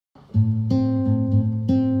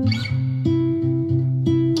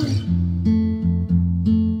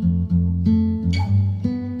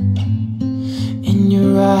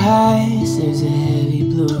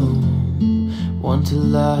one to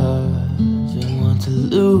love and one to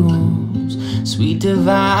lose. Sweet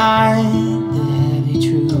divine, the heavy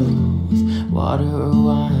truth. Water or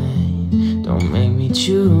wine, don't make me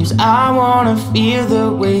choose. I wanna feel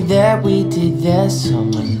the way that we did that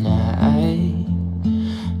summer night.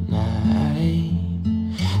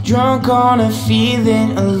 Drunk on a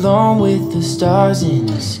feeling, alone with the stars in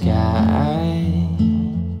the sky.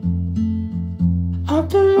 I've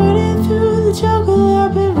been running through the jungle,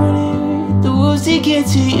 I've been running the woods to get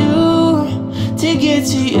to you, to get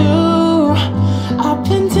to you. Up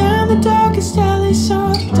and down the darkest alley,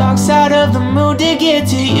 saw the dark side of the moon to get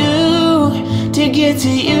to you, to get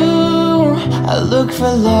to you. I look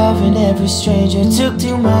for love in every stranger, took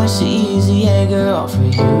too much to ease the anger off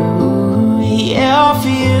of you, yeah, off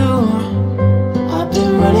of you. I've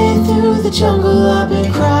been running through the jungle, I've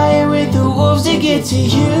been crying with the wolves to get to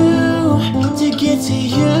you, to get to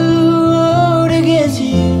you, to get to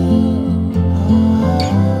you.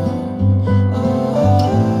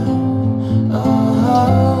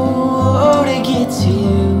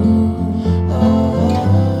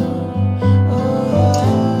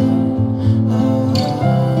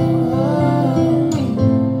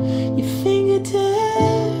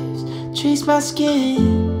 My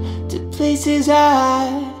skin to places I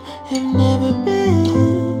have never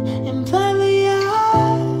been, and blindly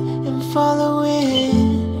I am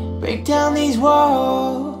following. Break down these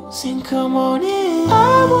walls and come on in.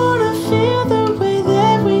 I wanna feel the way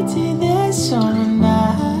that we did that summer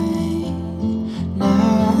night.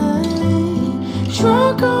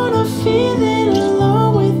 Drunk on a feeling,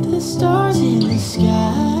 alone with the stars in the sky.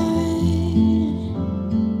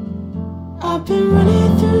 I've been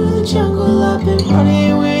running through the jungle, I've been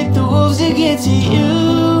running with the wolves to get to you,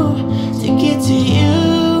 to get to you.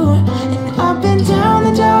 And I've been down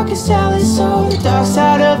the darkest alley, saw the dark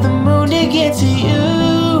side of the moon to get to you,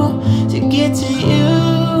 to get to you.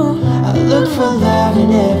 I look for love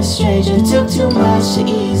in every stranger, took too much to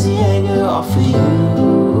ease the anger off of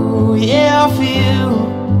you, yeah, off of you.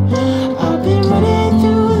 I've been running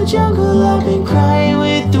through the jungle, I've been crying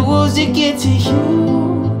with the wolves to get to you,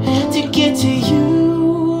 to get to you.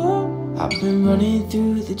 I've been running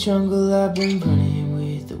through the jungle, I've been running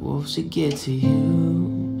with the wolves to get to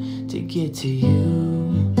you, to get to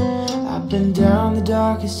you. I've been down the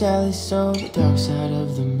darkest alley, saw the dark side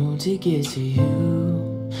of the moon to get to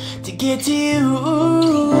you, to get to you.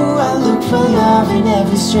 I look for love in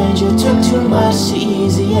every stranger, took too much to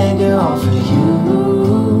ease the anger off of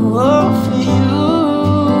you, off of you.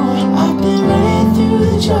 I've been running through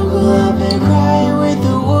the jungle, I've been crying with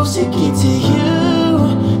the wolves to get to you,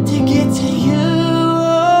 to get to you,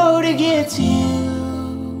 to get to you.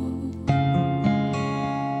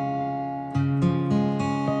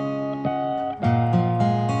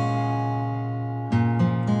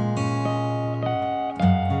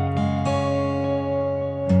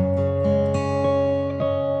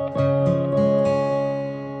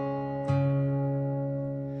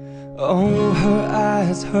 Oh,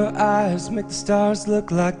 her eyes make the stars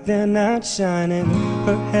look like they're not shining.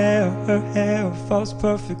 Her hair falls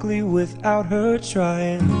perfectly without her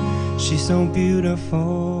trying. She's so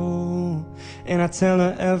beautiful, and I tell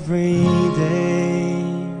her every day.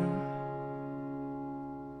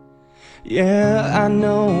 Yeah, I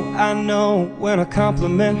know, when I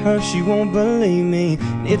compliment her, she won't believe me.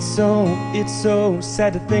 It's so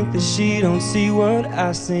sad to think that she don't see what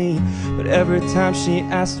I see. But every time she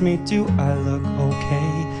asks me, do I look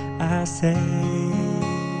okay, I say,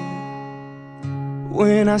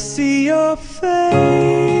 when I see your face,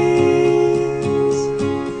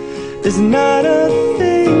 there's not a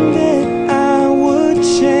thing that I would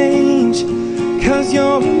change. 'Cause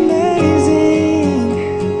you're amazing,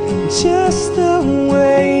 just the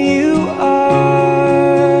way you are.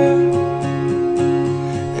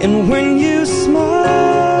 And when you smile,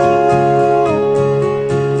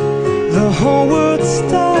 the whole world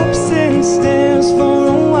stops and stares for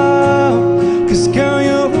a while. 'Cause girl,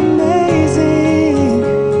 you're amazing,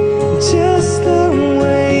 just the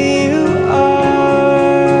way you are.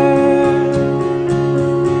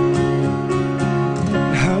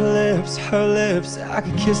 Her lips, I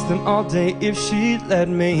could kiss them all day if she'd let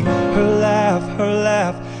me. Her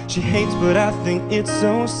laugh, she hates but I think it's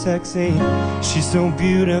so sexy. She's so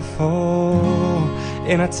beautiful,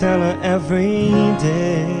 and I tell her every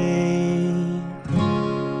day.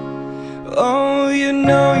 Oh, you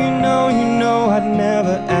know I'd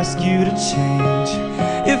never ask you to change.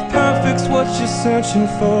 If perfect's what you're searching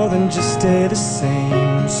for, then just stay the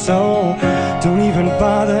same. So don't even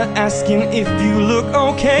bother asking if you look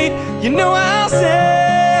okay. You know I'll say,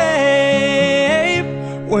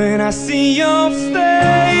 when I see your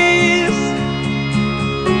face,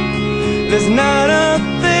 There's not a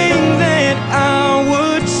thing that I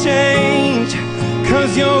would change,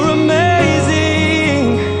 'cause you're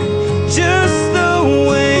amazing, just the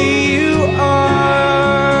way you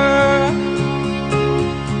are.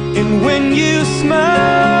 And when you smile,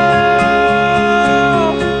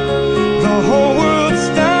 the whole world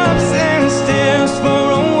stops and stares for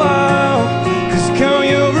a while. 'Cause girl,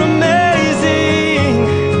 you're amazing,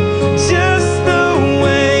 just the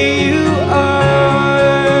way you are.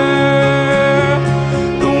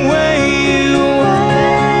 The way you are,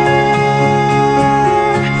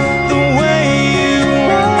 the way you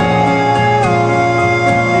are.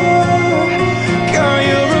 Girl,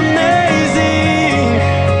 you're amazing,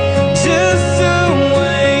 just the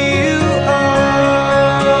way you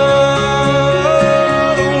are.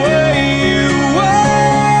 The way you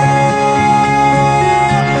are,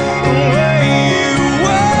 the way you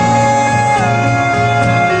are.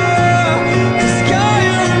 'Cause girl,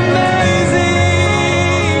 you're amazing,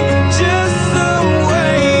 just the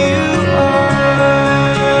way you are.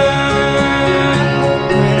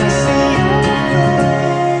 When I see your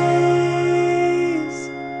face,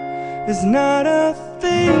 there's not a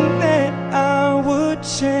thing that I would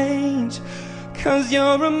change, 'cause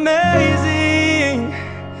you're amazing,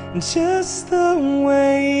 just the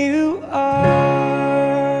way you are.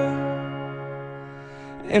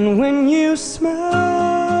 And when you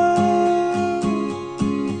smile,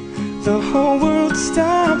 the whole world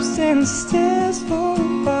stops and stares for a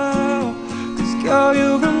while. 'Cause girl,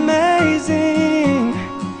 you're amazing,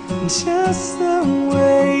 just the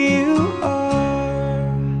way you are.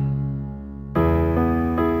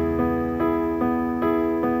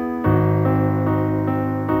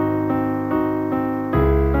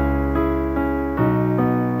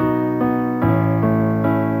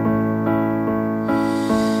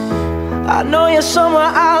 I know you're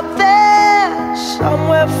somewhere out there,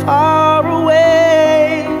 somewhere far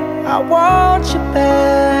away. I want you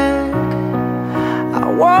back, I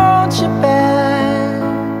want you back.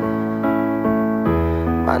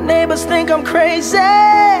 My neighbors think I'm crazy,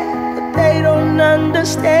 but they don't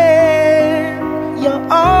understand. You're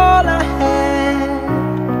all I had,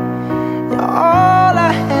 you're all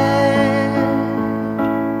I had.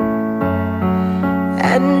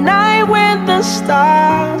 At night when the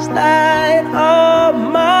stars light up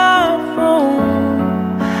my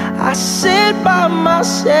room, I sit by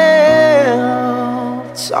myself,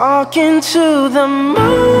 talking to the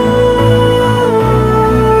moon,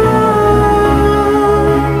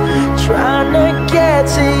 trying to get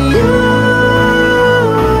to you.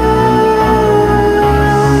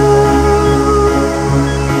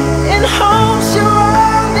 In hopes you're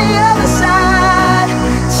on the other side,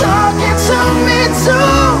 talking to me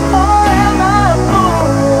too. Or am I a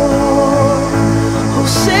fool who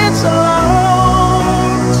sits alone,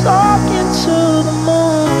 talking to the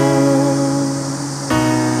moon?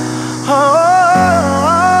 Oh,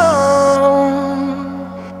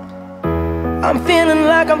 I'm feeling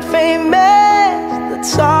like I'm famous, the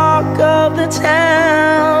talk of the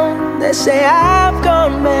town. They say I've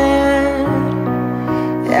gone mad,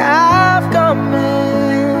 yeah, I've gone mad.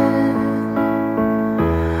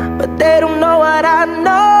 But they don't know what I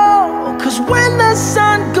know, 'cause when the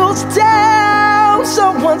sun goes down,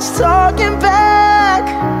 someone's talking back.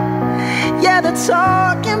 Yeah, they're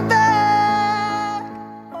talking